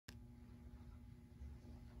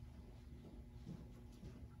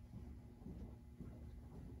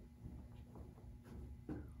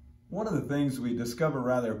One of the things we discover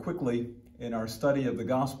rather quickly in our study of the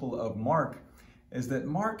Gospel of Mark is that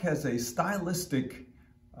Mark has a stylistic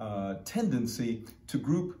tendency to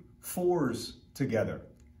group fours together.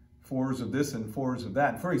 Fours of this and fours of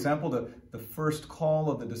that. For example, the first call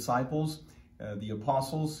of the disciples, the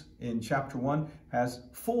apostles in chapter 1 has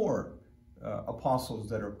four apostles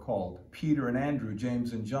that are called: Peter and Andrew,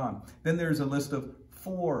 James and John. Then there's a list of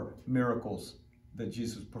 4 miracles that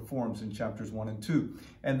Jesus performs in chapters 1 and 2.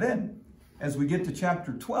 And then, as we get to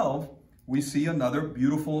chapter 12, we see another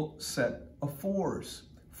beautiful set of fours,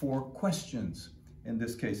 4 questions in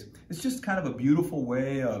this case. It's just kind of a beautiful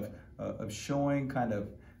way of showing kind of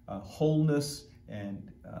wholeness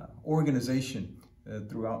and organization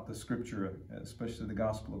throughout the scripture, especially the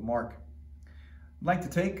Gospel of Mark. I'd like to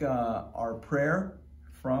take our prayer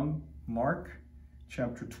from Mark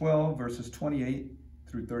chapter 12, verses 28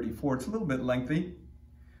 through 34. It's a little bit lengthy,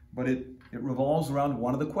 but it revolves around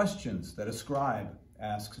one of the questions that a scribe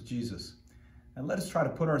asks Jesus. And let us try to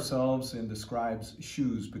put ourselves in the scribe's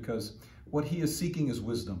shoes, because what he is seeking is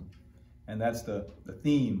wisdom. And that's the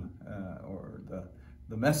theme or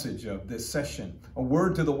the message of this session. A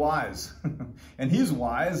word to the wise. And he's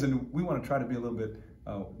wise, and we want to try to be a little bit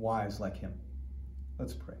wise like him.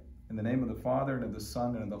 Let's pray. In the name of the Father, and of the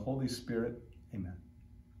Son, and of the Holy Spirit. Amen.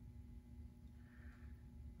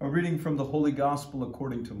 A reading from the Holy Gospel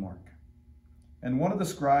according to Mark. And one of the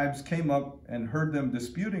scribes came up and heard them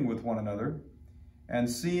disputing with one another, and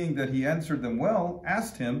seeing that he answered them well,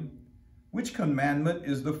 asked him, "Which commandment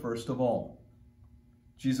is the first of all?"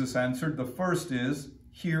 Jesus answered, "The first is,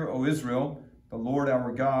 Hear, O Israel, the Lord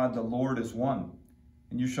our God, the Lord is one.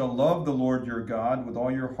 And you shall love the Lord your God with all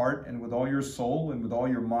your heart, and with all your soul, and with all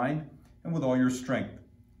your mind, and with all your strength.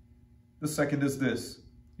 The second is this,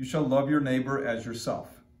 you shall love your neighbor as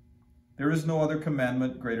yourself. There is no other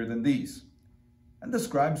commandment greater than these." And the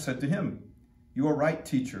scribe said to him, "You are right,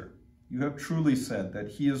 teacher. You have truly said that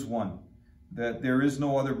he is one, that there is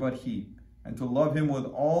no other but he, and to love him with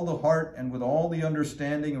all the heart and with all the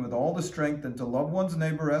understanding and with all the strength, and to love one's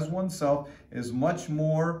neighbor as oneself is much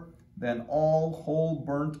more than all whole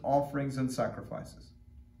burnt offerings and sacrifices."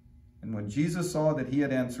 And when Jesus saw that he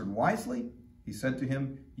had answered wisely, he said to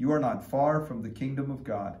him, "You are not far from the kingdom of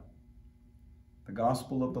God." The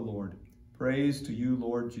Gospel of the Lord. Praise to you,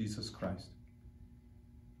 Lord Jesus Christ.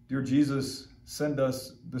 Dear Jesus, send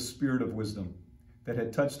us the spirit of wisdom that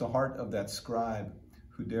had touched the heart of that scribe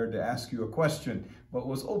who dared to ask you a question, but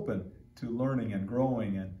was open to learning and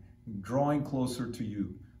growing and drawing closer to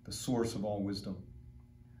you, the source of all wisdom.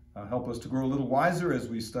 Help us to grow a little wiser as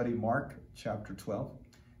we study Mark chapter 12.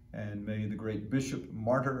 And may the great bishop,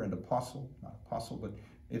 martyr, and apostle, not apostle, but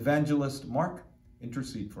evangelist Mark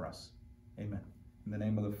intercede for us. Amen. In the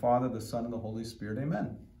name of the Father, the Son, and the Holy Spirit.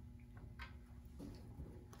 Amen.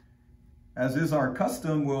 As is our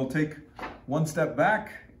custom, we'll take one step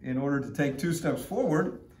back in order to take 2 steps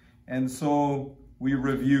forward. And so we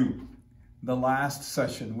review the last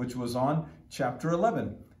session, which was on chapter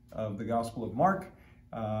 11 of the Gospel of Mark,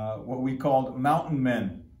 what we called mountain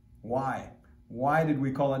men. Why? Why did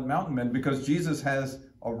we call it mountain men? Because Jesus has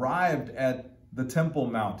arrived at the Temple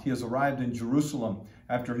Mount. He has arrived in Jerusalem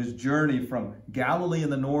after his journey from Galilee in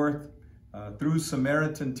the north, through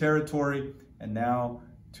Samaritan territory, and now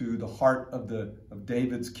to the heart of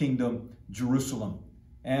David's kingdom, Jerusalem,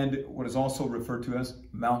 and what is also referred to as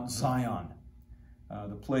Mount Zion,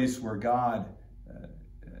 the place where God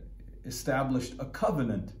established a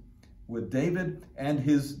covenant with David and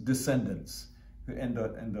his descendants. And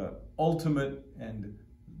the ultimate and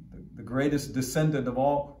the greatest descendant of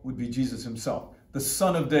all would be Jesus himself, the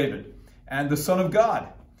son of David and the Son of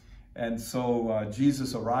God. And so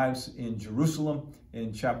Jesus arrives in Jerusalem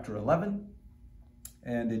in chapter 11.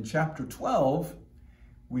 And in chapter 12,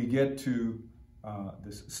 we get to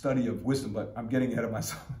this study of wisdom, but I'm getting ahead of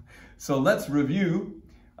myself. So let's review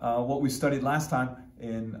what we studied last time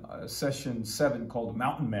in session 7 called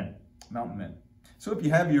Mountain Men. Mountain Men. So if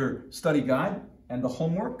you have your study guide and the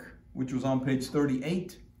homework, which was on page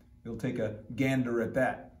 38, you'll take a gander at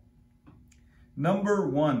that. Number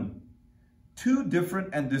 1, 2 different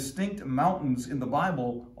and distinct mountains in the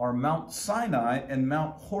Bible are Mount Sinai and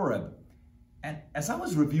Mount Horeb. And as I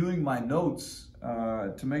was reviewing my notes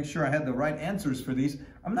to make sure I had the right answers for these,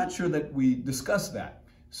 I'm not sure that we discussed that.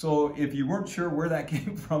 So if you weren't sure where that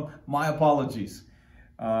came from, my apologies.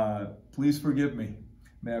 Please forgive me.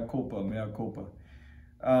 Mea culpa, mea culpa.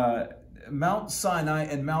 Mount Sinai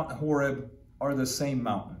and Mount Horeb are the same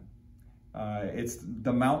mountain. It's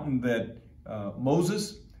the mountain that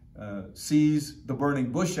Moses sees the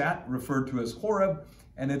burning bush at, referred to as Horeb,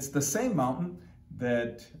 and it's the same mountain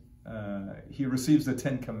that he receives the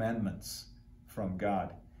 10 Commandments from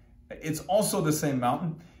God. It's also the same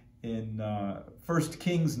mountain in 1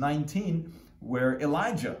 Kings 19 where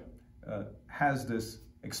Elijah has this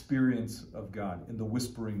experience of God in the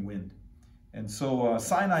whispering wind. And so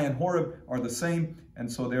Sinai and Horeb are the same,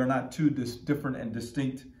 and so they're not two different and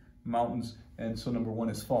distinct mountains, and so number 1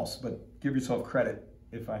 is false. But give yourself credit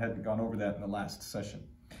if I hadn't gone over that in the last session.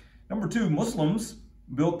 Number 2, Muslims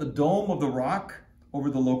built the Dome of the Rock over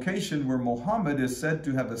the location where Muhammad is said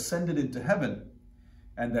to have ascended into heaven,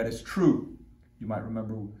 and that is true. You might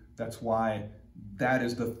remember that's why that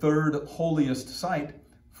is the 3rd holiest site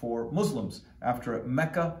for Muslims after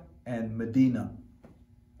Mecca and Medina.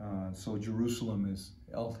 So Jerusalem is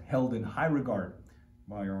held in high regard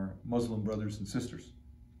by our Muslim brothers and sisters.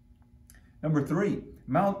 Number 3,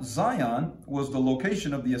 Mount Zion was the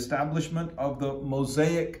location of the establishment of the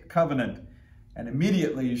Mosaic covenant. And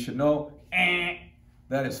immediately you should know,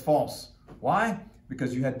 that is false. Why?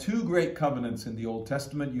 Because you had 2 great covenants in the Old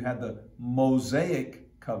Testament. You had the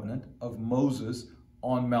Mosaic covenant of Moses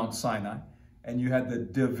on Mount Sinai, and you had the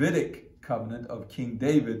Davidic covenant of King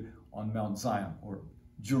David on Mount Zion, or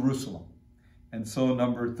Jerusalem. And so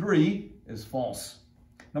number 3 is false.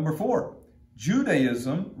 Number 4,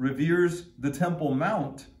 Judaism reveres the Temple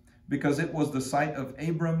Mount because it was the site of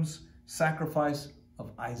Abram's sacrifice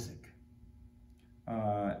of Isaac.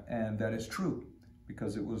 And that is true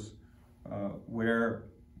because it was where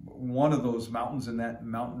one of those mountains in that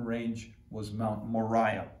mountain range was Mount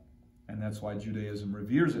Moriah. And that's why Judaism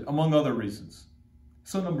reveres it, among other reasons.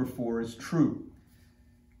 So number 4 is true.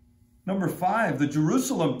 Number 5, the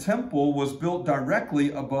Jerusalem temple was built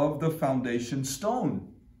directly above the foundation stone.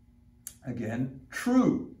 Again,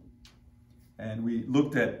 true. And we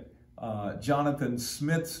looked at Jonathan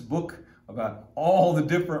Smith's book about all the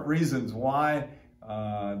different reasons why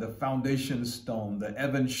the foundation stone, the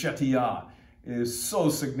Even Shetiyah, is so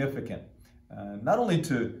significant, not only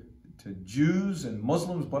to Jews and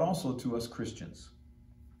Muslims, but also to us Christians.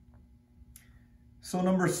 So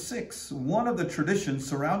number 6, one of the traditions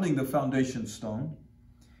surrounding the foundation stone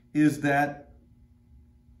is that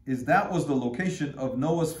was the location of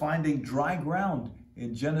Noah's finding dry ground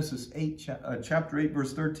in Genesis 8, chapter 8,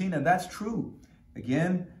 verse 13, and that's true.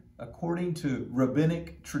 Again, according to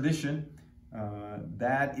rabbinic tradition,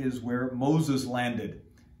 that is where Moses landed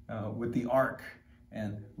with the ark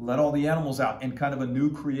and let all the animals out in kind of a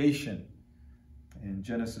new creation in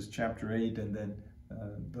Genesis chapter 8, and then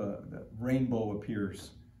the rainbow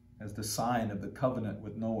appears as the sign of the covenant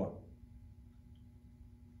with Noah.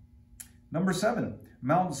 Number 7,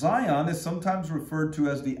 Mount Zion is sometimes referred to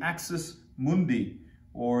as the Axis Mundi,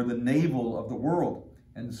 or the navel of the world.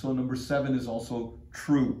 And so number 7 is also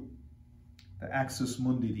true. The Axis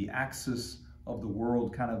Mundi, the axis of the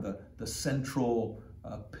world, kind of the central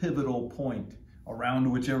pivotal point around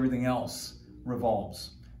which everything else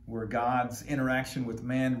revolves, where God's interaction with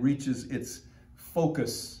man reaches its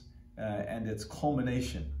focus and its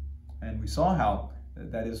culmination. And we saw how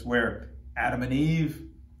that is where Adam and Eve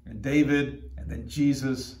and David and then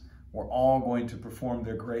Jesus were all going to perform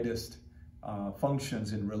their greatest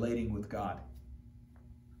functions in relating with God.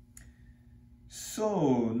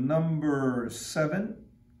 So number 7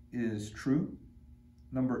 is true.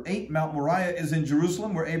 Number 8, Mount Moriah is in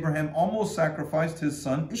Jerusalem, where Abraham almost sacrificed his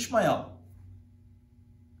son Ishmael.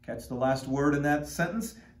 Catch the last word in that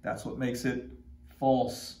sentence? That's what makes it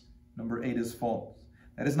false. Number 8 is false.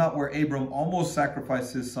 That is not where Abram almost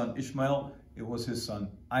sacrificed his son Ishmael. It was his son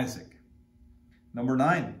Isaac. Number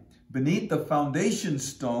 9, beneath the foundation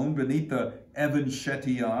stone, beneath the Even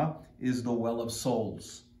Shetiyah, is the Well of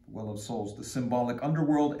Souls. The Well of Souls, the symbolic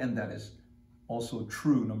underworld, and that is also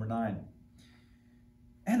true, number 9.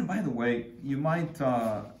 And by the way, you might,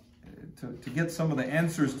 to get some of the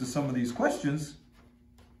answers to some of these questions,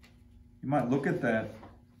 you might look at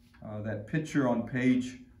that picture on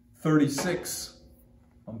page 36.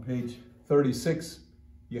 On page 36,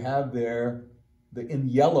 you have there, in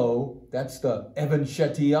yellow, that's the Even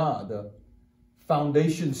Shetiyah, the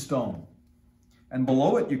foundation stone. And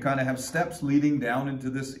below it, you kind of have steps leading down into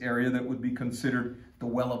this area that would be considered the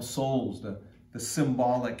Well of Souls, the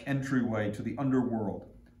symbolic entryway to the underworld,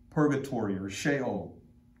 purgatory or Sheol.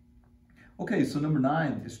 Okay, so number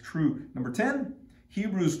 9 is true. Number 10,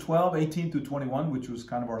 Hebrews 12, 18 through 21, which was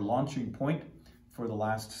kind of our launching point for the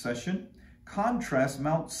last session, contrasts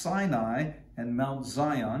Mount Sinai and Mount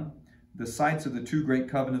Zion, the sites of the 2 great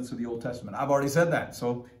covenants of the Old Testament. I've already said that,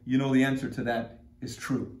 so you know the answer to that is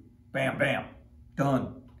true. Bam, bam,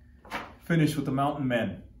 done. Finish with the mountain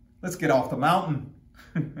men. Let's get off the mountain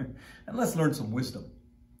and let's learn some wisdom.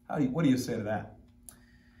 What do you say to that?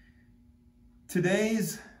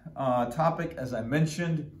 Today's topic, as I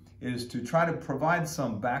mentioned, is to try to provide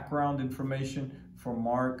some background information for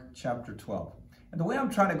Mark chapter 12. And the way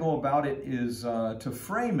I'm trying to go about it is to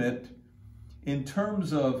frame it in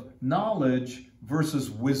terms of knowledge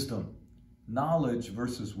versus wisdom. Knowledge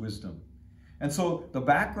versus wisdom. And so the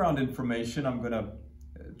background information I'm going to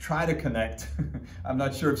try to connect, I'm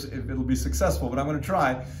not sure if it'll be successful, but I'm going to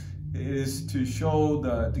try, is to show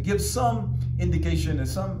to give some indication and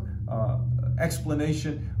some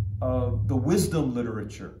explanation of the wisdom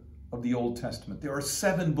literature of the Old Testament. There are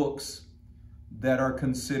 7 books that are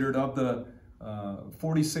considered, of the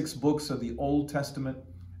 46 books of the Old Testament,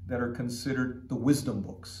 that are considered the wisdom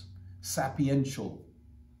books, sapiential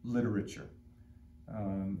literature.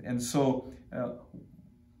 And so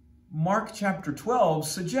Mark chapter 12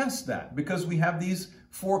 suggests that, because we have these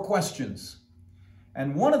 4 questions.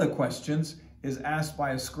 And one of the questions is asked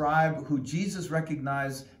by a scribe who Jesus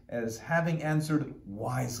recognized as having answered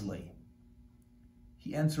wisely.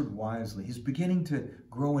 He answered wisely. He's beginning to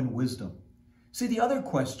grow in wisdom. See, the other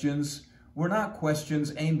questions were not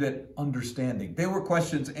questions aimed at understanding. They were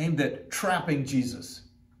questions aimed at trapping Jesus.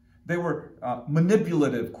 They were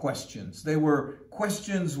manipulative questions. They were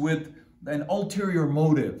questions with an ulterior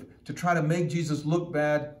motive to try to make Jesus look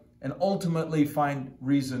bad and ultimately find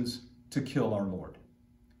reasons to kill our Lord.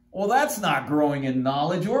 Well, that's not growing in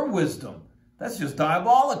knowledge or wisdom. That's just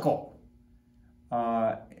diabolical.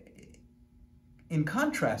 In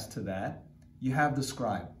contrast to that, you have the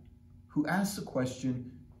scribe who asks a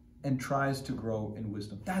question and tries to grow in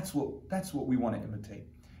wisdom. That's what we want to imitate.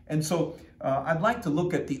 And so I'd like to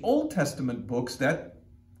look at the Old Testament books that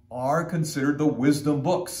are considered the wisdom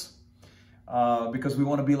books, because we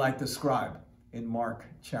want to be like the scribe in Mark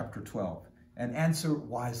chapter 12 and answer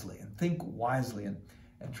wisely and think wisely and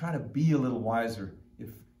try to be a little wiser if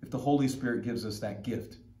the Holy Spirit gives us that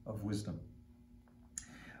gift of wisdom.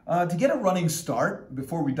 To get a running start,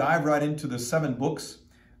 before we dive right into the 7 books,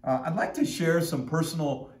 I'd like to share some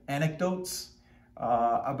personal anecdotes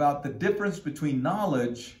about the difference between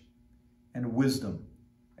knowledge and wisdom.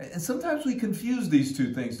 And sometimes we confuse these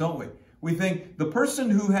two things, don't we? We think the person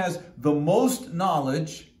who has the most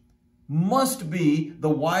knowledge must be the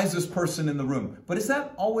wisest person in the room. But is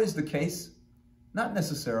that always the case? Not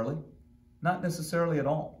necessarily. Not necessarily at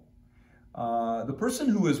all. The person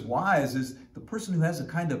who is wise is the person who has a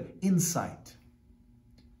kind of insight.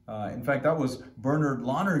 In fact, that was Bernard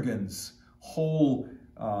Lonergan's whole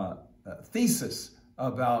thesis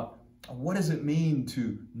about what does it mean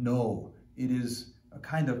to know. It is a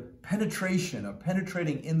kind of penetration, a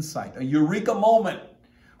penetrating insight, a eureka moment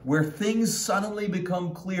where things suddenly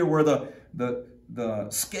become clear, where the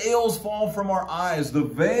scales fall from our eyes, the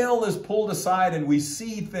veil is pulled aside, and we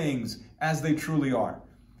see things as they truly are.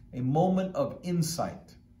 A moment of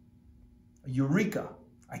insight, a eureka,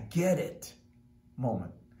 I get it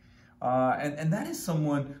moment. And that is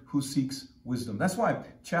someone who seeks wisdom. That's why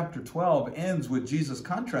chapter 12 ends with Jesus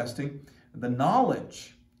contrasting the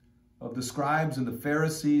knowledge of the scribes and the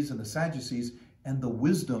Pharisees and the Sadducees and the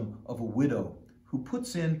wisdom of a widow who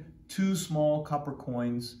puts in 2 small copper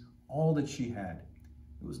coins, all that she had.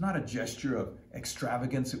 It was not a gesture of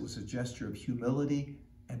extravagance. It was a gesture of humility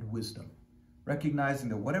and wisdom, recognizing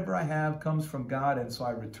that whatever I have comes from God, and so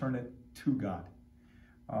I return it to God.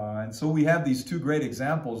 And so we have these 2 great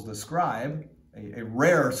examples, the scribe, a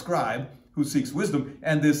rare scribe who seeks wisdom,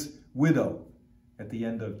 and this widow at the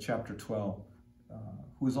end of chapter 12,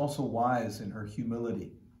 who is also wise in her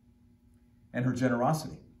humility and her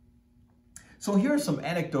generosity. So here are some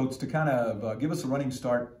anecdotes to kind of give us a running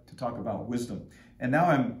start to talk about wisdom. And now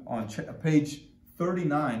I'm on page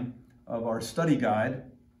 39 of our study guide,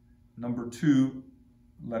 number 2,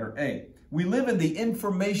 letter A. We live in the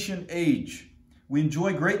information age. We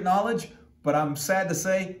enjoy great knowledge, but I'm sad to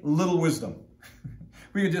say, little wisdom.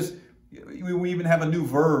 We even have a new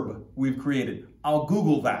verb we've created. I'll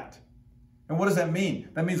Google that. And what does that mean?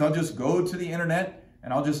 That means I'll just go to the internet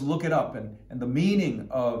and I'll just look it up. And the meaning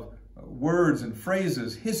of words and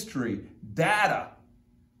phrases, history, data,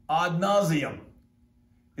 ad nauseum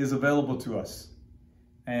is available to us.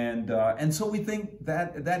 And so we think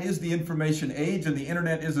that is the information age, and the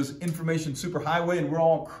internet is this information superhighway, and we're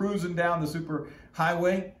all cruising down the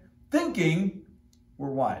superhighway thinking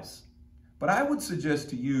we're wise. But I would suggest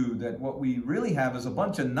to you that what we really have is a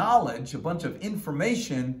bunch of knowledge, a bunch of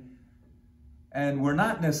information, and we're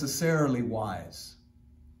not necessarily wise.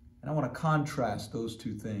 And I want to contrast those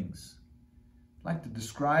 2 things. I'd like to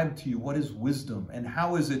describe to you what is wisdom and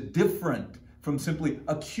how is it different from simply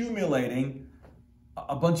accumulating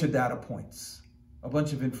a bunch of data points, a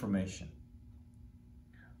bunch of information.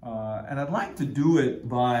 And I'd like to do it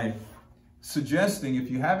by suggesting, if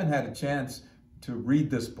you haven't had a chance to read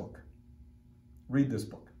this book,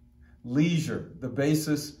 Leisure, the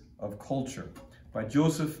Basis of Culture by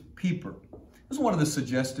Joseph Pieper. This is one of the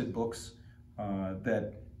suggested books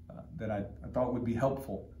that I thought would be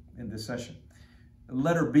helpful in this session.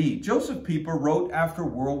 Letter B. Joseph Pieper wrote after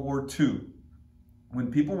World War II, when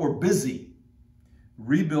people were busy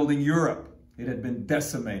rebuilding Europe. It had been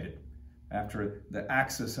decimated after the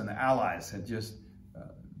Axis and the Allies had just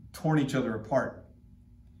torn each other apart.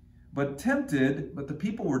 But the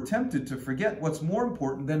people were tempted to forget what's more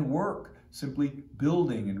important than work, simply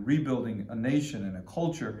building and rebuilding a nation and a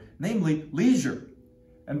culture, namely leisure.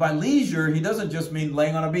 And by leisure, he doesn't just mean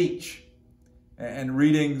laying on a beach and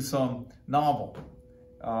reading some novel.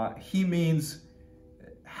 He means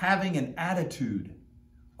having an attitude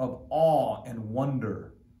of awe and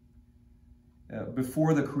wonder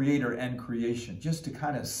before the Creator and creation, just to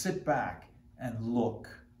kind of sit back and look,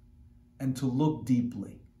 and to look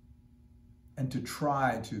deeply, and to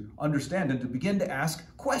try to understand and to begin to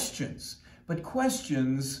ask questions. But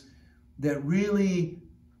questions that really,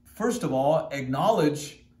 first of all,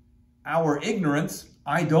 acknowledge our ignorance,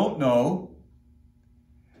 I don't know,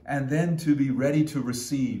 and then to be ready to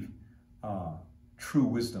receive true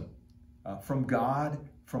wisdom from God,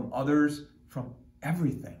 from others, from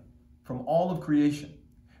everything, from all of creation.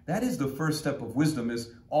 That is the first step of wisdom,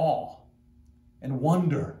 is awe and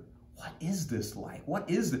wonder. What is this like? What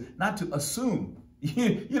is it? Not to assume.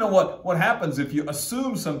 You know what happens if you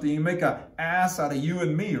assume something, you make an ass out of you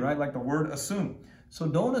and me, right? Like the word assume. So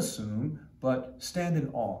don't assume, but stand in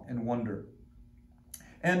awe and wonder.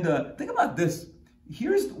 And think about this.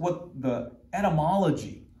 Here's what the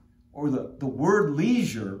etymology or the word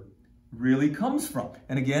leisure really comes from.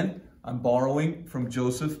 And again, I'm borrowing from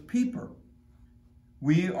Joseph Pieper.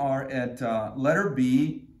 We are at letter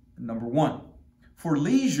B, number 1. For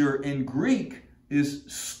leisure in Greek is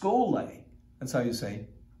skole. That's how you say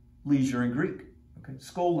leisure in Greek. Okay,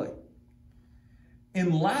 skole.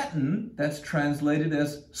 In Latin, that's translated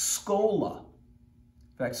as schola.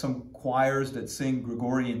 In fact, some choirs that sing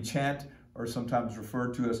Gregorian chant are sometimes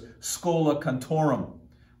referred to as schola cantorum,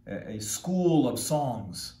 a school of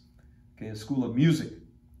songs, okay, a school of music.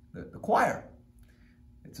 The choir,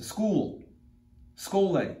 it's a school,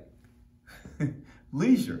 skole,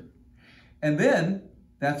 leisure. And then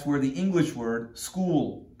that's where the English word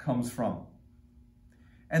school comes from.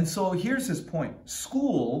 And so here's his point.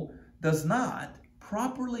 School does not,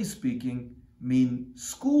 properly speaking, mean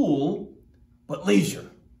school, but leisure.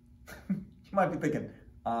 You might be thinking,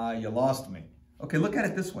 you lost me. Okay, look at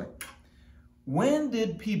it this way. When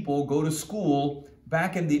did people go to school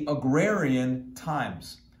back in the agrarian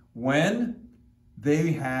times? When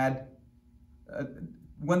they had,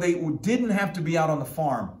 when they didn't have to be out on the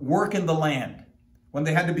farm, working the land, when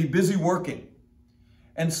they had to be busy working.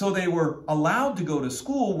 And so they were allowed to go to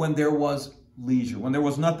school when there was leisure, when there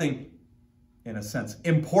was nothing, in a sense,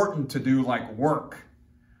 important to do like work.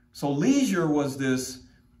 So leisure was this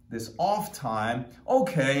off time.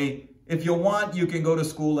 Okay, if you want, you can go to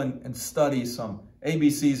school and study some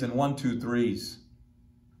ABCs and 1, 2, 3s.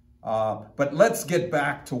 But let's get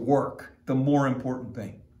back to work, the more important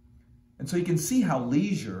thing. And so you can see how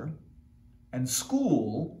leisure and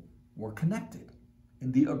school were connected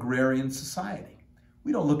in the agrarian society.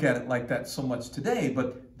 We don't look at it like that so much today,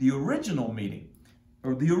 but the original meaning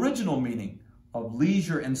of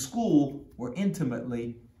leisure and school were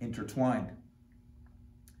intimately intertwined.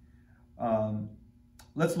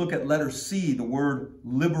 Let's look at letter C, the word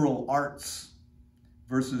liberal arts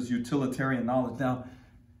versus utilitarian knowledge. Now,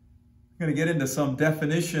 I'm going to get into some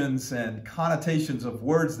definitions and connotations of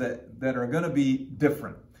words that are going to be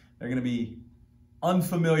different. They're going to be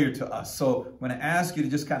unfamiliar to us. So I'm going to ask you to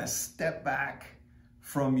just kind of step back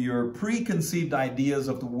from your preconceived ideas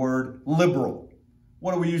of the word liberal.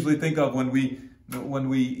 What do we usually think of when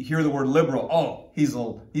we hear the word liberal? Oh, he's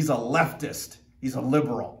a leftist. He's a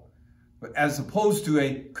liberal. But as opposed to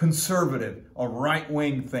a conservative, a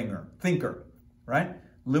right-wing thinker, right?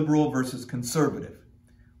 Liberal versus conservative.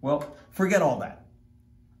 Well, forget all that.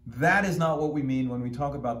 That is not what we mean when we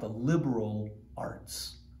talk about the liberal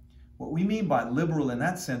arts. What we mean by liberal in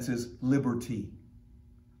that sense is liberty,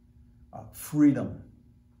 freedom,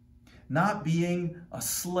 not being a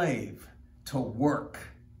slave to work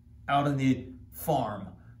out on the farm,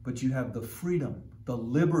 but you have the freedom, the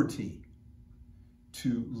liberty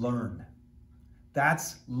to learn.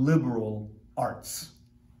 That's liberal arts.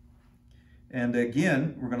 And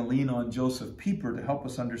again, we're going to lean on Joseph Pieper to help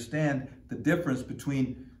us understand the difference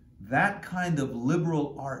between that kind of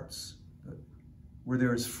liberal arts where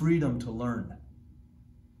there is freedom to learn,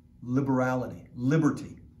 liberality,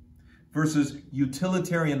 liberty, versus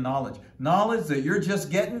utilitarian knowledge. Knowledge that you're just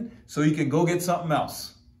getting so you can go get something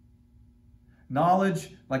else.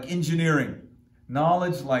 Knowledge like engineering.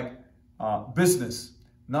 Knowledge like business.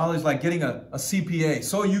 Knowledge like getting a CPA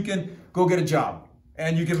so you can go get a job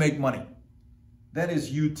and you can make money. That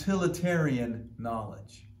is utilitarian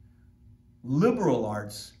knowledge. Liberal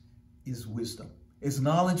arts is wisdom. Is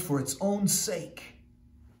knowledge for its own sake.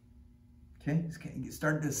 Okay, you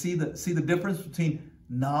starting to see the difference between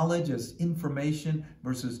knowledge as information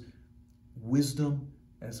versus wisdom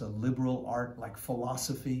as a liberal art like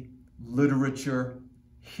philosophy, literature,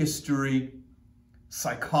 history,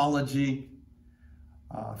 psychology,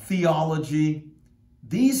 theology.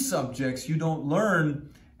 These subjects you don't learn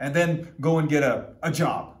and then go and get a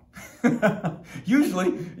job.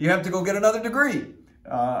 Usually you have to go get another degree,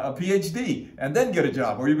 a PhD, and then get a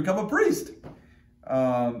job, or you become a priest.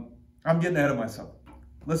 I'm getting ahead of myself.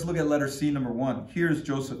 Let's look at letter C, number 1. Here's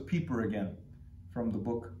Joseph Pieper again from the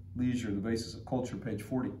book Leisure, the Basis of Culture, page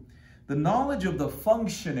 40. The knowledge of the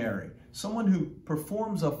functionary, someone who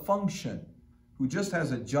performs a function, who just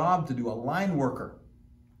has a job to do, a line worker,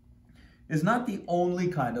 is not the only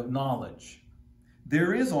kind of knowledge.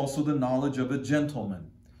 There is also the knowledge of a gentleman.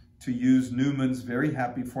 To use Newman's very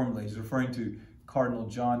happy formula, he's referring to Cardinal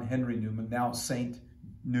John Henry Newman, now Saint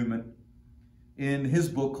Newman, in his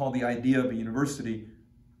book called The Idea of a University,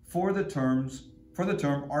 for the term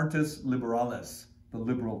artes liberales, the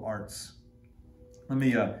liberal arts. Let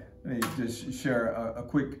me just share a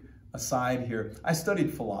quick aside here. I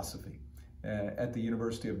studied philosophy at the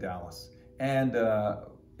University of Dallas, and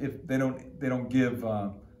if they don't give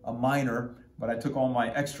a minor, but I took all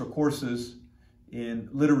my extra courses in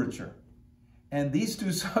literature, and these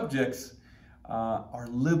two subjects are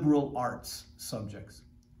liberal arts subjects.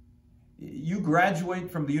 You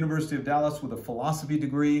graduate from the University of Dallas with a philosophy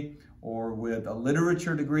degree or with a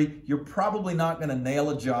literature degree, you're probably not going to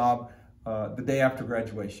nail a job the day after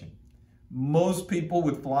graduation. Most people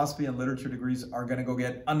with philosophy and literature degrees are going to go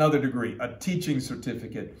get another degree, a teaching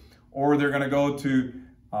certificate, or they're going to go to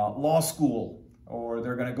law school, or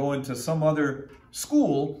they're going to go into some other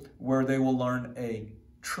school where they will learn a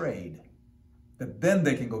trade that then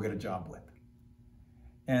they can go get a job with.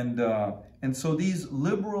 And so these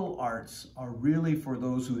liberal arts are really for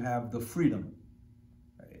those who have the freedom,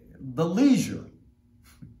 the leisure,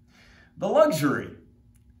 the luxury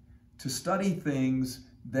to study things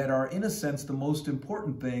that are, in a sense, the most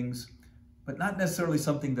important things, but not necessarily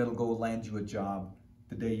something that'll go land you a job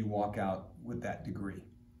the day you walk out with that degree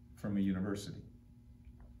from a university.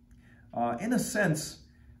 In a sense,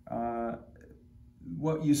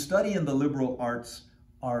 what you study in the liberal arts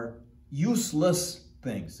are useless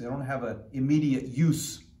things. They don't have an immediate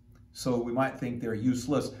use, so we might think they're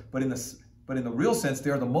useless, but in the real sense, they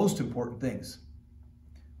are the most important things.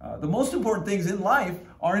 The most important things in life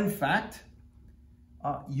are, in fact,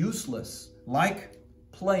 useless, like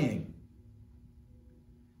playing.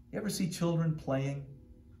 You ever see children playing?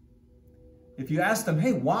 If you ask them,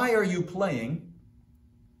 hey, why are you playing?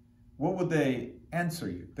 What would they answer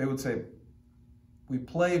you? They would say, we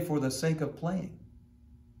play for the sake of playing.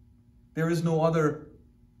 There is no other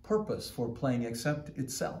purpose for playing except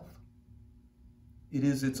itself. It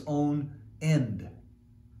is its own end.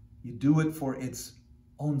 You do it for its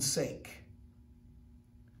own sake.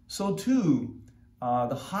 So too,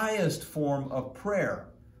 the highest form of prayer,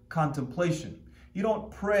 contemplation. You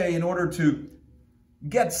don't pray in order to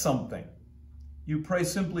get something. You pray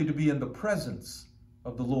simply to be in the presence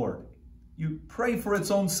of the Lord. You pray for its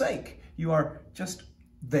own sake. You are just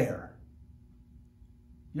there.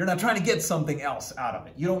 You're not trying to get something else out of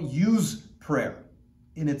it. You don't use prayer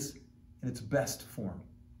in its best form.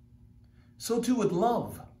 So too with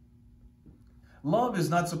love. Love is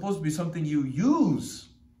not supposed to be something you use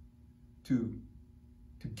to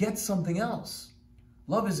get something else.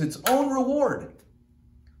 Love is its own reward.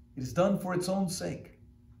 It is done for its own sake.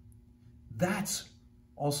 That's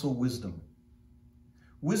also wisdom.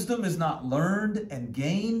 Wisdom is not learned and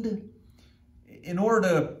gained in order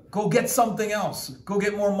to go get something else, go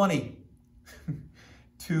get more money,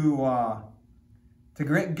 to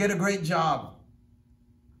get a great job,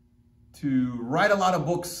 to write a lot of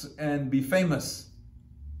books and be famous.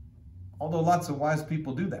 Although lots of wise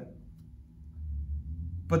people do that.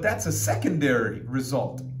 But that's a secondary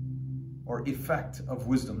result or effect of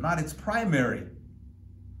wisdom, not its primary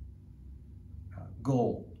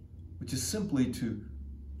goal, which is simply to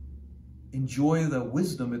enjoy the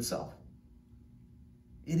wisdom itself.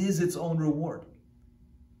 It is its own reward.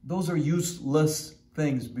 Those are useless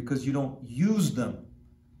things because you don't use them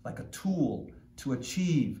like a tool to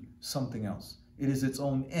achieve something else. It is its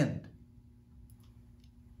own end.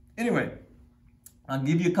 Anyway, I'll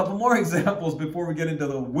give you a couple more examples before we get into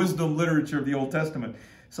the wisdom literature of the Old Testament.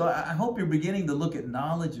 So I hope you're beginning to look at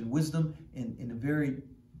knowledge and wisdom in very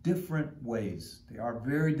different ways. They are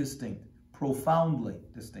very distinct, profoundly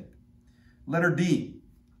distinct. Letter D,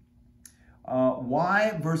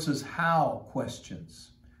 why versus how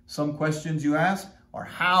questions. Some questions you ask are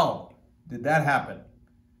how did that happen?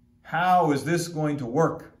 How is this going to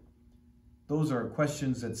work? Those are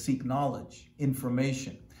questions that seek knowledge,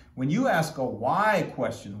 information. When you ask a why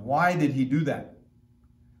question, why did he do that?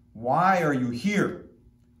 Why are you here?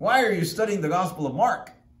 Why are you studying the Gospel of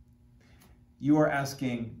Mark? You are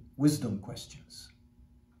asking wisdom questions.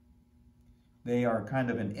 They are kind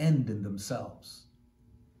of an end in themselves.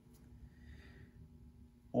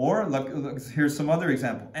 Or, look, here's some other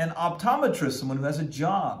example. An optometrist, someone who has a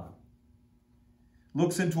job,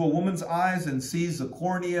 looks into a woman's eyes and sees the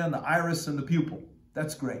cornea and the iris and the pupil.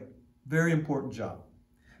 That's great. Very important job.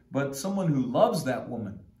 But someone who loves that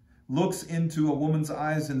woman looks into a woman's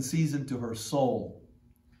eyes and sees into her soul,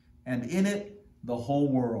 and in it, the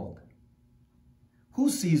whole world. Who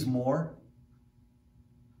sees more?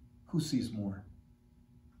 Who sees more?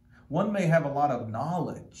 One may have a lot of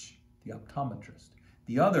knowledge, the optometrist.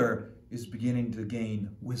 The other is beginning to gain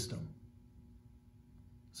wisdom.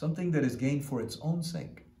 Something that is gained for its own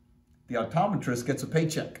sake. The optometrist gets a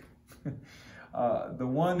paycheck. The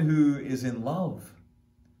one who is in love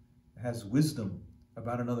has wisdom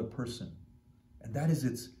about another person. And that is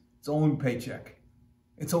its own paycheck,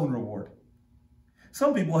 its own reward.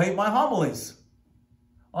 Some people hate my homilies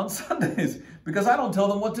on Sundays because I don't tell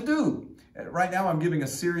them what to do. Right now I'm giving a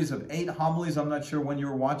series of 8 homilies. I'm not sure when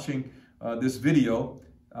you're watching this video,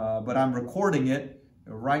 but I'm recording it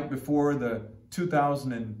right before the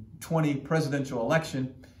 2020 presidential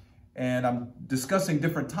election, and I'm discussing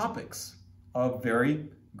different topics of very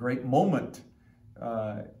great moment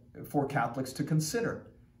for Catholics to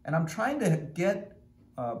consider. And I'm trying to get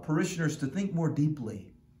parishioners to think more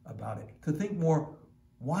deeply about it, to think more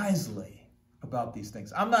wisely about these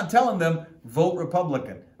things. I'm not telling them, vote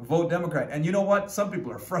Republican, vote Democrat. And you know what? Some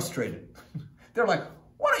people are frustrated. They're like,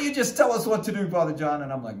 why don't you just tell us what to do, Father John?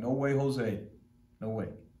 And I'm like, no way, Jose. No way.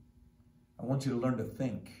 I want you to learn to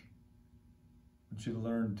think. I want you to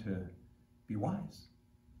learn to be wise.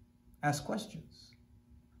 Ask questions.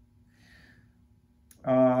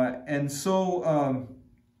 And so,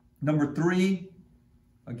 number 3,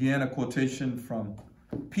 again, a quotation from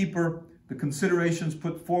Pieper. The considerations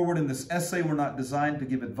put forward in this essay were not designed to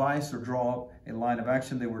give advice or draw a line of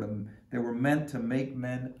action. They were meant to make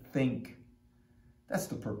men think. That's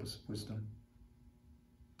the purpose of wisdom.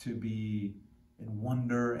 To be in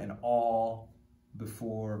wonder and awe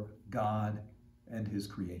before God and his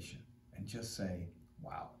creation. And just say,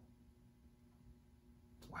 wow.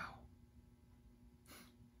 Wow.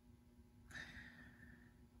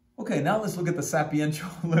 Okay, now let's look at the sapiential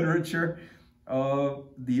literature of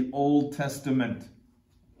the Old Testament.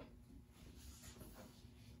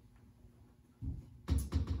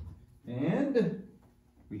 And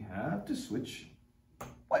we have to switch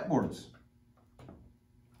whiteboards.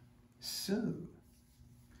 So,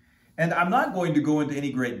 and I'm not going to go into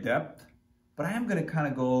any great depth, but I am going to kind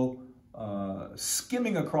of go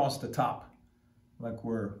skimming across the top, like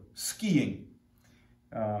we're skiing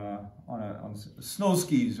on snow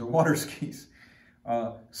skis or water skis.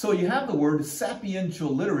 So you have the word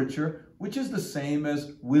sapiential literature, which is the same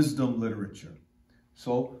as wisdom literature.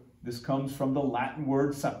 So this comes from the Latin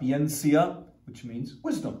word sapientia, which means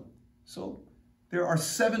wisdom. So there are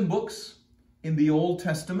 7 books in the Old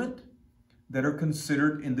Testament that are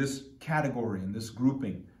considered in this category, in this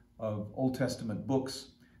grouping of Old Testament books.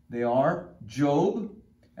 They are Job,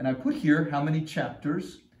 and I put here how many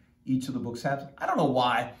chapters each of the books have. I don't know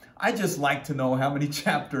why. I just like to know how many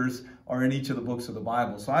chapters are in each of the books of the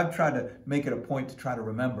Bible. So I've tried to make it a point to try to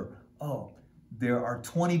remember, oh, there are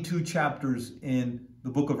 22 chapters in the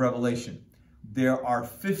book of Revelation. There are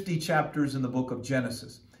 50 chapters in the book of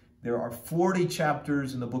Genesis. There are 40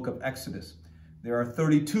 chapters in the book of Exodus. There are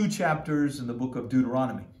 32 chapters in the book of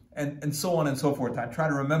Deuteronomy, and so on and so forth. I try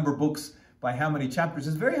to remember books by how many chapters.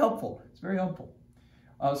 It's very helpful. It's very helpful.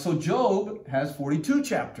 So Job has 42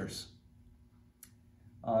 chapters.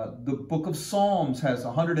 The book of Psalms has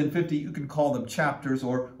 150, you can call them chapters,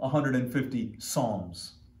 or 150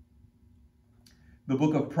 psalms. The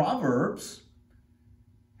book of Proverbs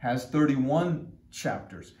has 31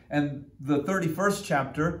 chapters. And the 31st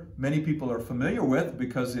chapter, many people are familiar with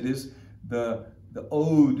because it is the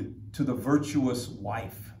ode to the virtuous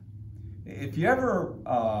wife. If you ever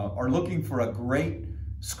are looking for a great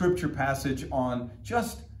scripture passage on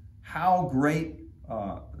just how great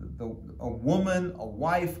a woman, a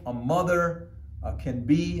wife, a mother can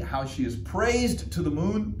be, how she is praised to the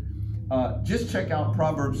moon. Just check out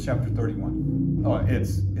Proverbs chapter 31. Oh,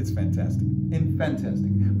 it's fantastic.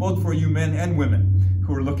 Fantastic. Both for you men and women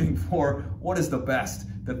who are looking for what is the best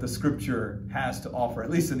that the scripture has to offer, at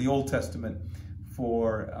least in the Old Testament,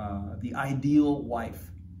 for the ideal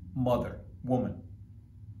wife, mother, woman.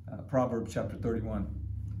 Proverbs chapter 31,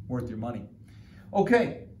 worth your money.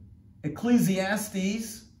 Okay,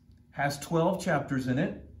 Ecclesiastes has 12 chapters in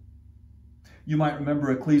it. You might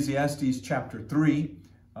remember Ecclesiastes chapter 3,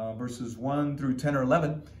 verses 1 through 10 or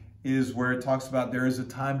 11, is where it talks about there is a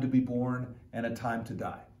time to be born and a time to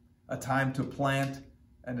die, a time to plant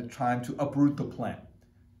and a time to uproot the plant,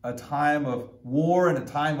 a time of war and a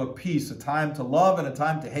time of peace, a time to love and a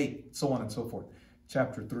time to hate, so on and so forth.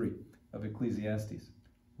 Chapter 3 of Ecclesiastes.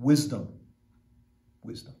 Wisdom.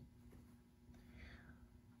 Wisdom.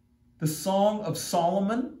 The Song of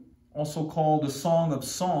Solomon, also called the Song of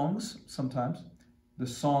Songs sometimes, the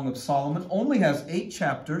Song of Solomon, only has 8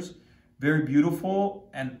 chapters, very beautiful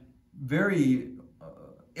and very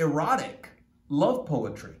erotic love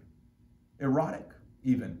poetry. Erotic,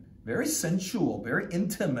 even. Very sensual, very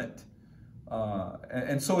intimate.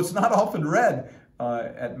 And so it's not often read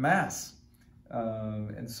at Mass.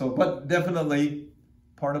 But definitely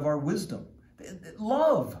part of our wisdom.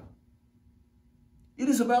 Love. It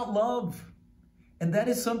is about love. And that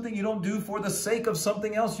is something you don't do for the sake of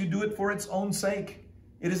something else. You do it for its own sake.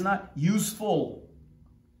 It is not useful.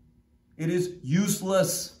 It is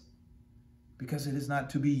useless because it is not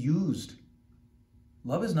to be used.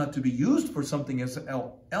 Love is not to be used for something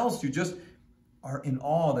else. You just are in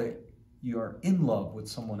awe that you are in love with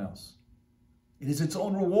someone else. It is its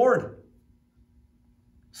own reward.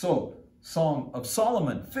 So, Song of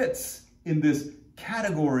Solomon fits in this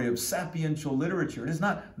category of sapiential literature. It is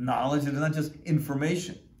not knowledge. It is not just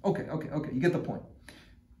information. Okay. You get the point.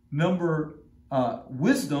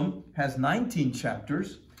 Wisdom has 19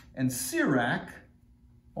 chapters, and Sirach,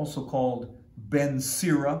 also called Ben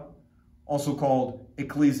Sira, also called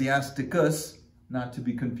Ecclesiasticus, not to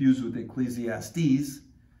be confused with Ecclesiastes.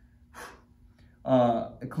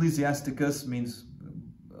 Ecclesiasticus means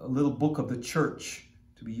a little book of the church,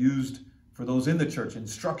 to be used for those in the church,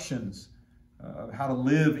 instructions of how to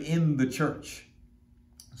live in the church.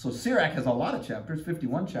 So Sirach has a lot of chapters,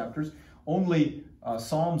 51 chapters. Only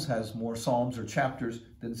Psalms has more psalms or chapters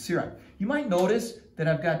than Sirach. You might notice that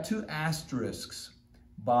I've got 2 asterisks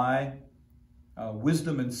by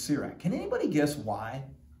Wisdom and Sirach. Can anybody guess why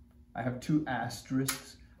I have 2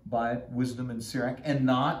 asterisks by Wisdom and Sirach and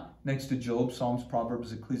not next to Job, Psalms,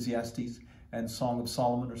 Proverbs, Ecclesiastes, and Song of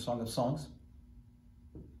Solomon or Song of Songs?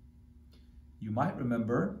 You might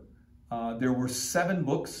remember there were 7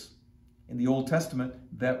 books in the Old Testament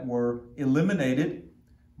that were eliminated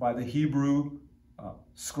by the Hebrew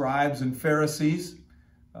scribes and Pharisees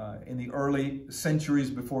in the early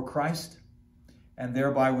centuries before Christ. And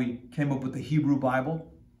thereby we came up with the Hebrew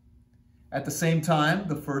Bible. At the same time,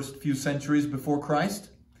 the first few centuries before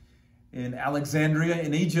Christ, in Alexandria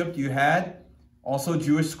in Egypt, you had also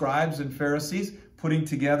Jewish scribes and Pharisees putting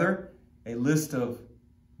together a list of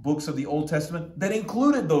books of the Old Testament that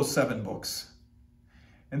included those 7 books.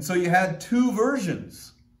 And so you had 2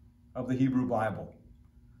 versions of the Hebrew Bible.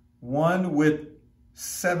 One with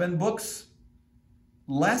 7 books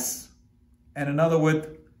less, and another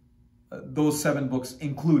with those 7 books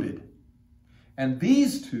included. And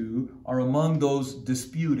these 2 are among those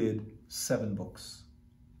disputed 7 books.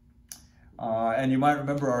 And you might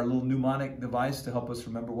remember our little mnemonic device to help us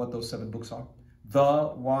remember what those 7 books are.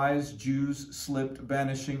 The wise Jews slipped,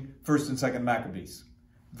 banishing 1st and 2nd Maccabees.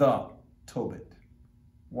 The Tobit.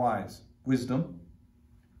 Wise, wisdom.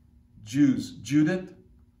 Jews, Judith.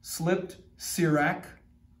 Slipped, Sirach.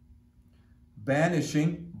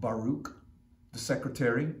 Banishing, Baruch, the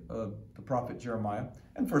secretary of the prophet Jeremiah.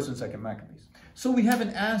 And 1st and 2nd Maccabees. So we have an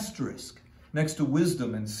asterisk next to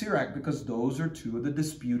Wisdom and Sirach because those are 2 of the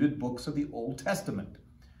disputed books of the Old Testament.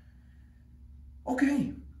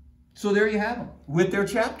 Okay. So there you have them, with their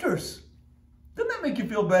chapters. Doesn't that make you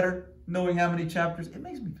feel better, knowing how many chapters? It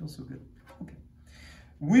makes me feel so good. Okay.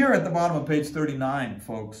 We are at the bottom of page 39,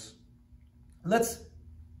 folks. Let's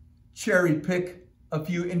cherry pick a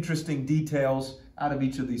few interesting details out of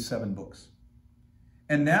each of these 7 books.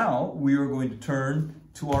 And now we are going to turn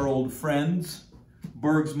to our old friends,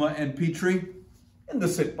 Bergsma and Petrie, in the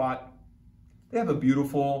Sitbot. They have a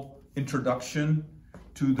beautiful introduction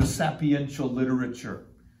to the sapiential literature.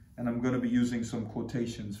 And I'm going to be using some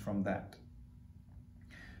quotations from that.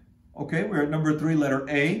 Okay, we're at number 3, letter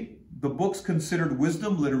A. The books considered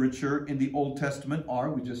wisdom literature in the Old Testament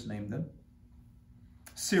are, we just named them.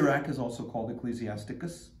 Sirach is also called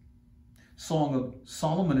Ecclesiasticus. Song of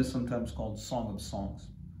Solomon is sometimes called Song of Songs.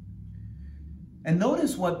 And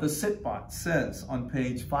notice what the Sitbot says on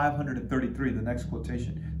page 533, the next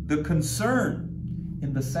quotation. The concern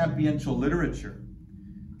in the sapiential literature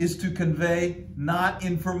is to convey not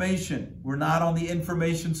information. We're not on the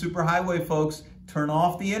information superhighway, folks. Turn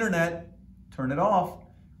off the internet. Turn it off.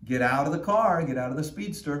 Get out of the car. Get out of the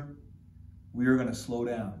speedster. We are going to slow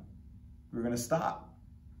down. We're going to stop.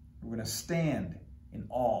 We're going to stand in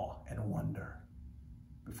awe and wonder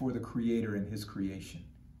before the Creator and His creation.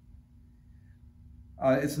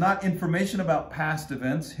 It's not information about past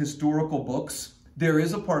events, historical books. There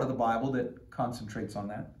is a part of the Bible that concentrates on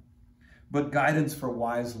that. But guidance for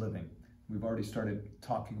wise living. We've already started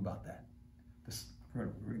talking about that. We're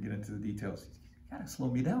going to get into the details. You got to slow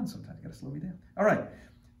me down sometimes. You got to slow me down. All right.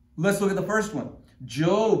 Let's look at the first one.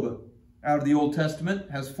 Job, out of the Old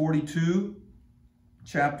Testament, has 42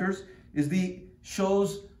 chapters.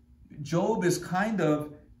 Shows Job is kind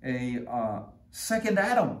of a second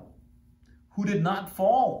Adam who did not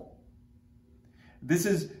fall. This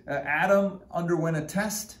is Adam underwent a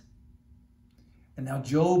test, and now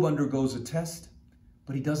Job undergoes a test,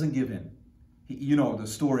 but he doesn't give in. You know the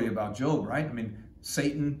story about Job, right? I mean,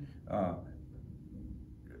 Satan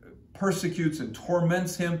persecutes and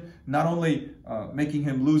torments him, not only making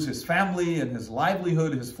him lose his family and his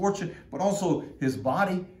livelihood, his fortune, but also his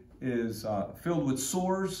body is filled with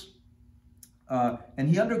sores. And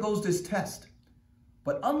he undergoes this test.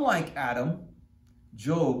 But unlike Adam,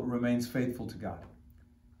 Job remains faithful to God.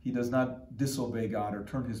 He does not disobey God or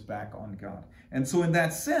turn his back on God. And so in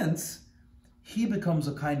that sense, he becomes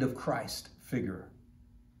a kind of Christ figure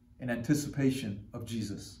in anticipation of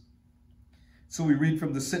Jesus. So we read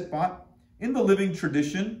from the Sitbot, in the living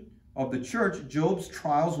tradition of the church, Job's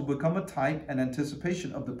trials will become a type and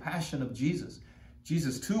anticipation of the passion of Jesus.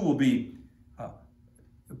 Jesus too will be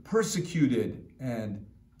persecuted and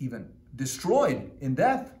even destroyed in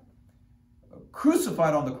death,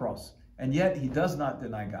 crucified on the cross. And yet he does not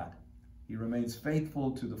deny God. He remains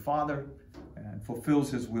faithful to the Father and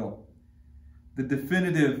fulfills his will. The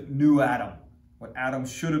definitive new Adam, what Adam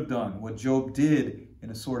should have done, what Job did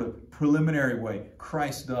in a sort of preliminary way,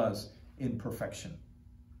 Christ does in perfection.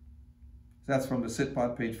 That's from the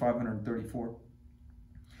Sitbot, page 534.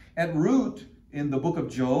 At root in the book of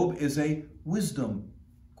Job is a wisdom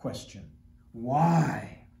question.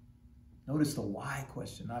 Why? Notice the why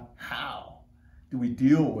question, not how do we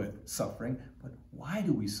deal with suffering, but why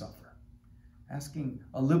do we suffer? Asking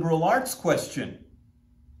a liberal arts question.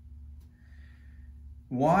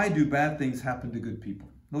 Why do bad things happen to good people?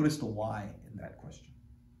 Notice the why in that question.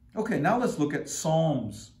 Okay, now let's look at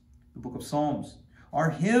Psalms, the book of Psalms. Our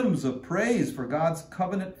hymns of praise for God's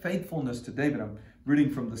covenant faithfulness to David. I'm reading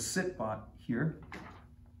from the Sitbot here.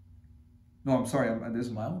 No, I'm sorry, this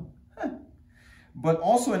is my own. But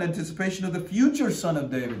also in anticipation of the future Son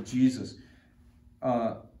of David, Jesus.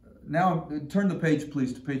 Now, turn the page,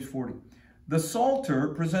 please, to page 40. The Psalter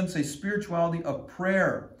presents a spirituality of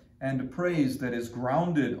prayer and praise that is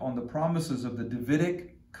grounded on the promises of the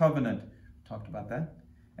Davidic covenant. We talked about that.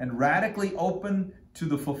 And radically open to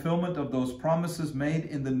the fulfillment of those promises made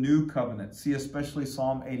in the new covenant. See especially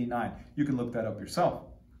Psalm 89. You can look that up yourself.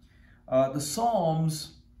 The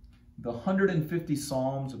Psalms, the 150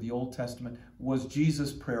 Psalms of the Old Testament, was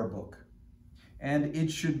Jesus' prayer book. And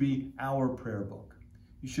it should be our prayer book.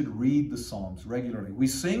 You should read the Psalms regularly. We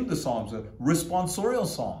sing the Psalms, a responsorial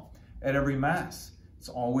psalm at every Mass. It's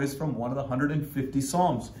always from one of the 150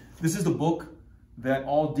 Psalms. This is the book that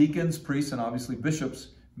all deacons, priests, and obviously bishops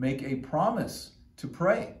make a promise to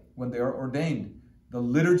pray when they are ordained. The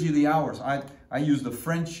Liturgy of the Hours. I use the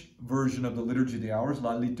French version of the Liturgy of the Hours,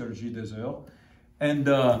 La Liturgie des Heures. And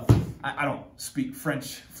I don't speak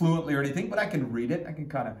French fluently or anything, but I can read it. I can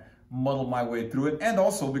kind of muddle my way through it. And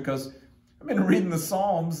also because I've been reading the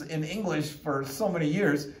Psalms in English for so many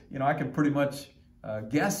years, you know, I can pretty much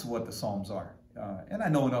guess what the Psalms are. And I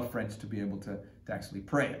know enough French to be able to actually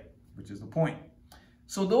pray it, which is the point.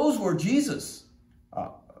 So those were Jesus'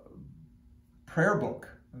 prayer book,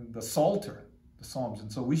 the Psalter, the Psalms. And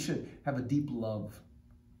so we should have a deep love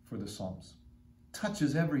for the Psalms.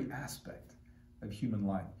 Touches every aspect of human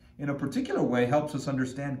life. In a particular way, helps us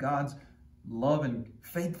understand God's love and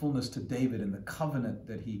faithfulness to David and the covenant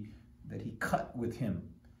that he cut with him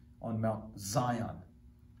on Mount Zion,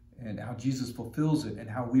 and how Jesus fulfills it and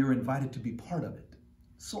how we are invited to be part of it.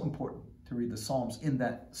 So important to read the Psalms in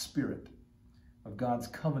that spirit of God's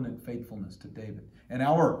covenant faithfulness to David and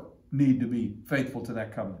our need to be faithful to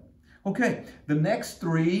that covenant. Okay, the next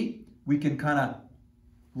three we can kind of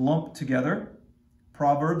lump together.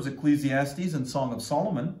 Proverbs, Ecclesiastes, and Song of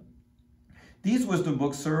Solomon. These wisdom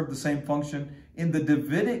books serve the same function in the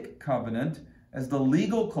Davidic covenant as the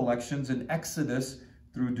legal collections in Exodus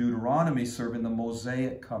through Deuteronomy serve in the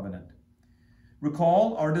Mosaic covenant.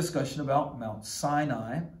 Recall our discussion about Mount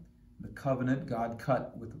Sinai, the covenant God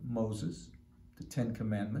cut with Moses, the Ten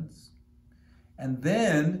Commandments, and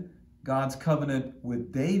then God's covenant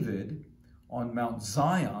with David on Mount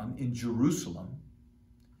Zion in Jerusalem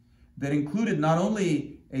that included not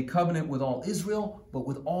only a covenant with all Israel, but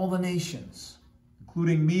with all the nations,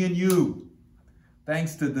 including me and you.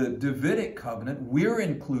 Thanks to the Davidic covenant, we're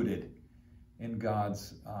included in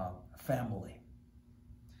God's family.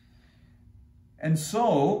 And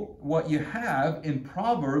so, what you have in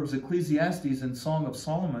Proverbs, Ecclesiastes, and Song of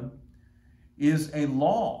Solomon is a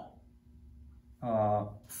law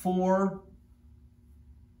for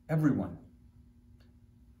everyone.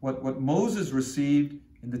 What Moses received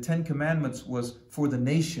in the Ten Commandments was for the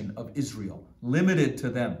nation of Israel, limited to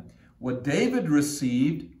them. What David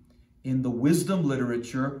received in the wisdom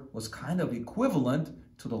literature was kind of equivalent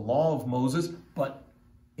to the law of Moses, but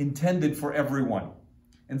intended for everyone.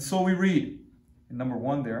 And so we read, in number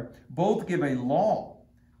 1 there, both give a law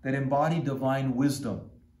that embody divine wisdom.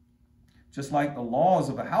 Just like the laws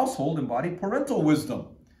of a household embody parental wisdom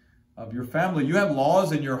of your family. You have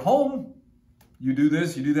laws in your home. You do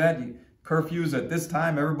this, you do that. Curfews at this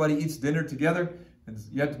time, everybody eats dinner together. And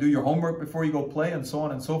you have to do your homework before you go play, and so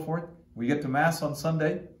on and so forth. We get to Mass on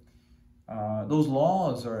Sunday. Those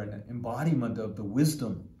laws are an embodiment of the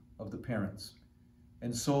wisdom of the parents.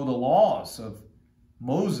 And so the laws of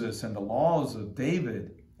Moses and the laws of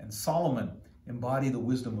David and Solomon embody the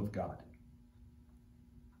wisdom of God.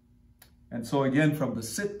 And so again from the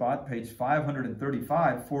Sitbot, page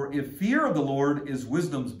 535, for if fear of the Lord is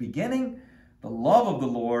wisdom's beginning, the love of the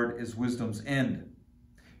Lord is wisdom's end.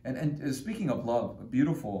 And speaking of love, a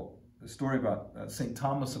beautiful story about St.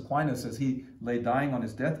 Thomas Aquinas as he lay dying on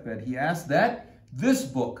his deathbed. He asked that this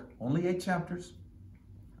book, only 8 chapters,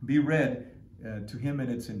 be read to him in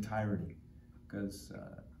its entirety, because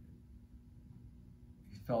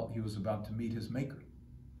he felt he was about to meet his Maker,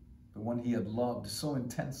 the one he had loved so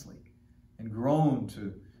intensely and grown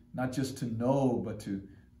to, not just to know, but to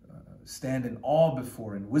stand in awe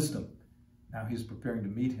before in wisdom. Now he's preparing to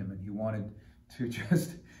meet him, and he wanted to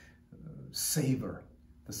just savor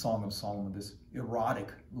the Song of Solomon, this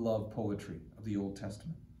erotic love poetry of the Old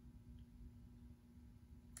Testament.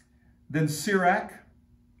 Then Sirach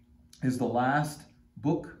is the last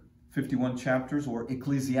book, 51 chapters, or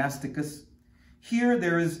Ecclesiasticus. Here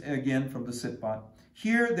there is, again from the Sitbot,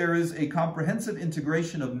 here there is a comprehensive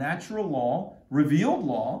integration of natural law, revealed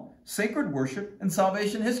law, sacred worship, and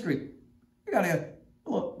salvation history. You got a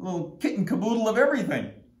little kit and caboodle of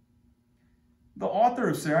everything. The author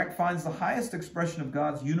of Sirach finds the highest expression of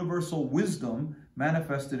God's universal wisdom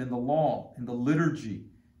manifested in the law, in the liturgy,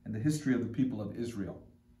 and the history of the people of Israel.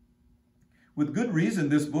 With good reason,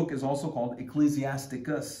 this book is also called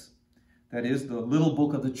Ecclesiasticus. That is, the little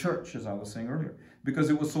book of the church, as I was saying earlier, because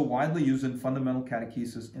it was so widely used in fundamental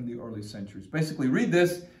catechesis in the early centuries. Basically, read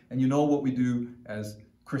this, and you know what we do as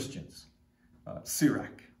Christians.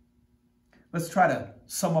 Sirach. Let's try to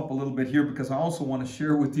sum up a little bit here, because I also want to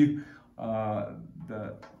share with you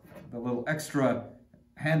the little extra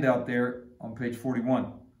handout there on page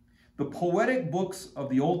 41. The poetic books of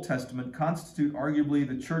the Old Testament constitute arguably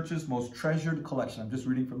the church's most treasured collection. I'm just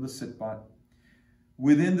reading from the Sitbot.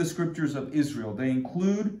 Within the scriptures of Israel, they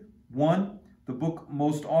include 1, the book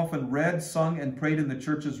most often read, sung, and prayed in the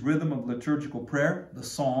church's rhythm of liturgical prayer, the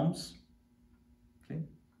Psalms. Okay.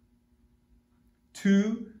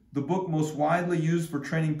 2, the book most widely used for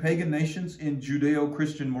training pagan nations in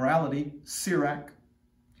Judeo-Christian morality, Sirach.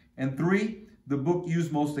 And 3, the book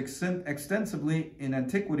used most extensively in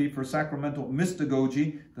antiquity for sacramental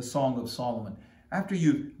mystagogy, the Song of Solomon. After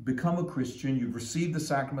you've become a Christian, you've received the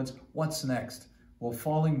sacraments, what's next? Well,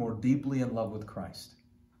 falling more deeply in love with Christ.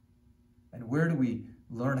 And where do we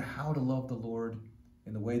learn how to love the Lord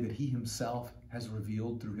in the way that he himself has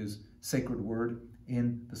revealed through his sacred word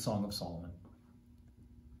in the Song of Solomon?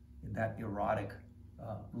 In that erotic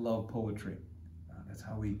love poetry. That's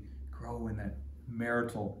how we grow in that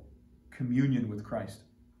marital communion with Christ.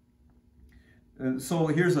 So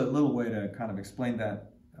here's a little way to kind of explain that.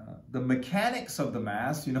 The mechanics of the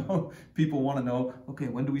Mass, you know, people want to know, okay,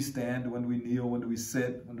 when do we stand? When do we kneel? When do we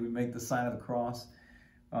sit? When do we make the sign of the cross?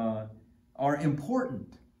 Are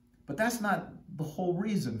important. But that's not the whole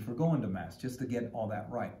reason for going to Mass, just to get all that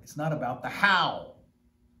right. It's not about the how,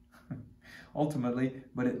 ultimately,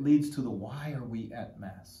 but it leads to the why are we at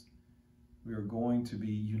Mass. We are going to be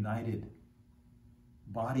united,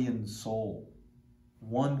 body and soul,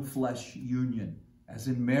 one flesh union, as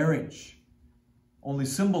in marriage. Only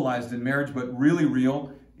symbolized in marriage, but really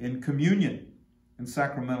real in communion, in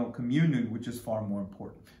sacramental communion, which is far more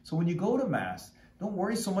important. So when you go to Mass, don't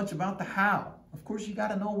worry so much about the how. Of course, you got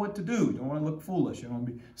to know what to do. You don't want to look foolish. You don't want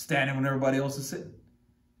to be standing when everybody else is sitting.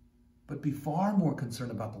 But be far more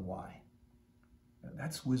concerned about the why.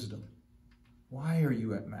 That's wisdom. Why are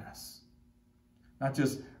you at Mass? Not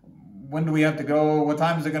just, when do we have to go? What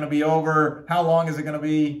time is it going to be over? How long is it going to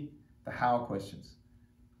be? The how questions.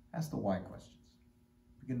 Ask the why questions.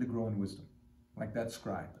 Begin to grow in wisdom, like that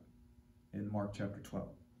scribe in Mark chapter 12.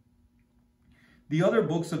 The other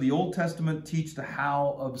books of the Old Testament teach the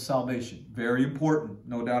how of salvation. Very important,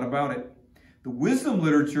 no doubt about it. The wisdom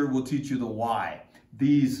literature will teach you the why.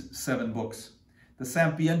 These 7 books. The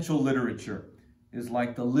sapiential literature is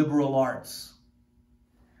like the liberal arts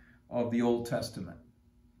of the Old Testament.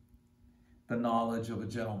 The knowledge of a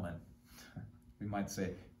gentleman, we might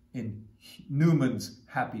say, in Newman's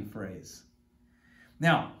happy phrase.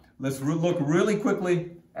 Now, let's look really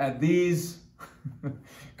quickly at these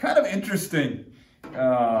kind of interesting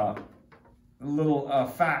little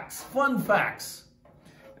facts, fun facts,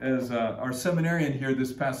 as our seminarian here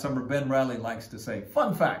this past summer, Ben Riley, likes to say.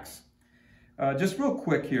 Fun facts. Just real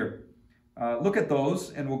quick here. Look at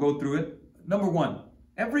those and we'll go through it. Number 1,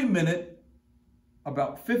 every minute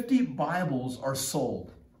about 50 Bibles are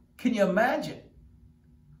sold. Can you imagine?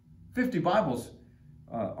 50 Bibles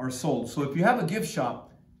are sold. So if you have a gift shop,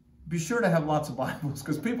 be sure to have lots of Bibles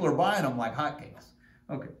because people are buying them like hotcakes.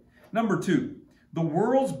 Okay. Number 2, the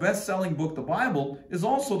world's best-selling book, the Bible, is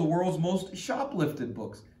also the world's most shoplifted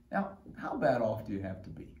books. Now, how bad off do you have to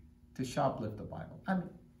be to shoplift the Bible? I mean,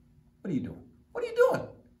 what are you doing? What are you doing?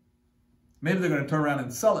 Maybe they're going to turn around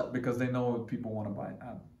and sell it because they know people want to buy it. I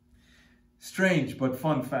don't know. Strange, but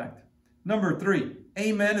fun fact. Number 3,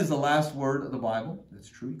 amen is the last word of the Bible. That's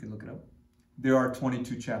true. You can look it up. There are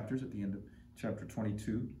 22 chapters at the end of chapter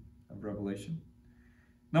 22 of Revelation.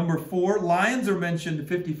 Number 4, lions are mentioned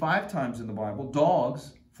 55 times in the Bible.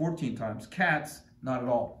 Dogs, 14 times. Cats, not at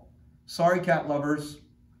all. Sorry, cat lovers,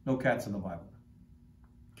 no cats in the Bible.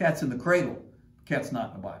 Cats in the cradle, cats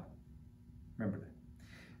not in the Bible. Remember that.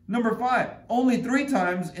 Number 5, only 3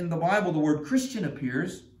 times in the Bible the word Christian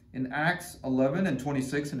appears, in Acts 11 and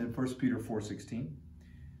 26 and in 1 Peter 4:16.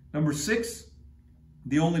 Number 6,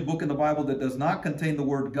 the only book in the Bible that does not contain the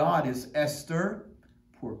word God is Esther.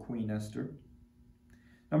 Poor Queen Esther.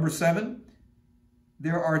 Number 7,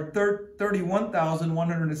 there are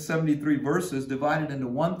 31,173 verses divided into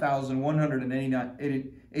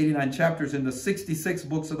 1,189 chapters in the 66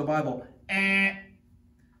 books of the Bible.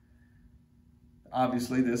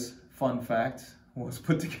 Obviously, this fun fact was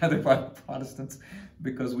put together by the Protestants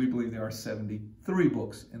because we believe there are 73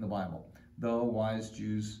 books in the Bible. The wise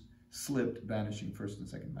Jews slipped, banishing 1st and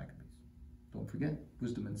 2nd Maccabees. Don't forget,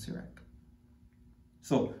 wisdom in Sirach.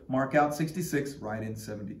 So, mark out 66, write in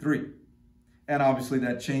 73. And obviously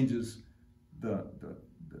that changes the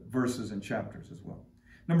verses and chapters as well.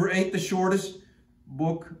 Number 8, the shortest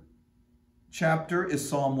book chapter is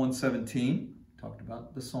Psalm 117. Talked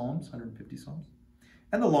about the Psalms, 150 Psalms.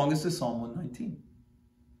 And the longest is Psalm 119.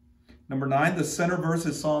 Number 9, the center verse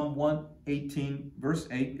is Psalm 118, verse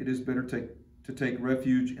 8. It is better to take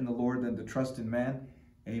refuge in the Lord than to trust in man.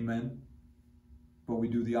 Amen. But we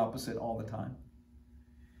do the opposite all the time.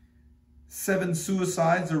 7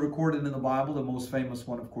 suicides are recorded in the Bible. The most famous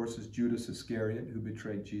one, of course, is Judas Iscariot, who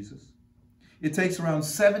betrayed Jesus. It takes around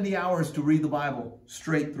 70 hours to read the Bible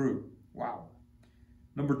straight through. Wow.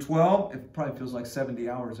 Number 12, it probably feels like 70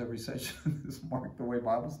 hours every session is marked the way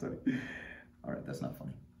Bible study. All right, that's not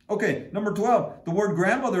funny. Okay, number 12, the word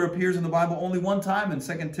grandmother appears in the Bible only one time in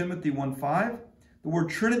 2 Timothy 1:5. The word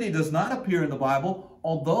Trinity does not appear in the Bible,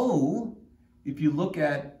 although if you look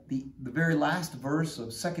at the very last verse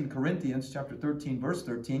of 2 Corinthians chapter 13, verse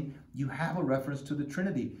 13, you have a reference to the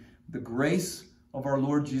Trinity. The grace of our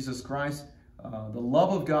Lord Jesus Christ, the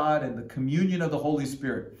love of God, and the communion of the Holy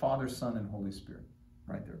Spirit, Father, Son, and Holy Spirit.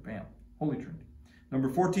 Right there, bam, Holy Trinity. Number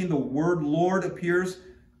 14, the word Lord appears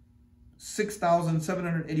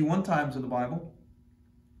 6,781 times in the Bible.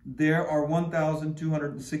 There are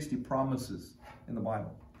 1,260 promises in the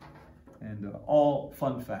Bible. And all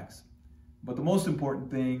fun facts. But the most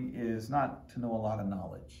important thing is not to know a lot of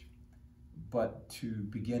knowledge, but to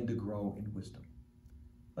begin to grow in wisdom.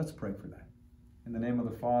 Let's pray for that. In the name of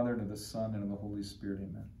the Father, and of the Son, and of the Holy Spirit,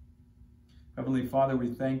 amen. Heavenly Father, we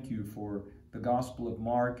thank you for the Gospel of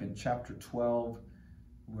Mark in chapter 12,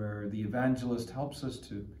 where the evangelist helps us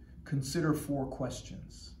to consider 4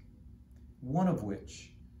 questions, one of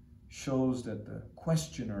which shows that the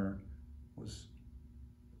questioner was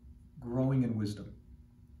growing in wisdom.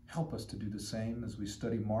 Help us to do the same as we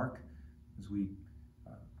study Mark, as we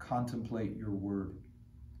contemplate your word.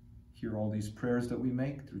 Hear all these prayers that we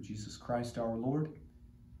make through Jesus Christ our Lord.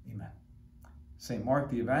 Amen. St. Mark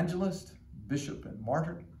the Evangelist, Bishop and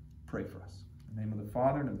Martyr, pray for us. In the name of the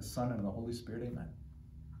Father, and of the Son, and of the Holy Spirit, amen.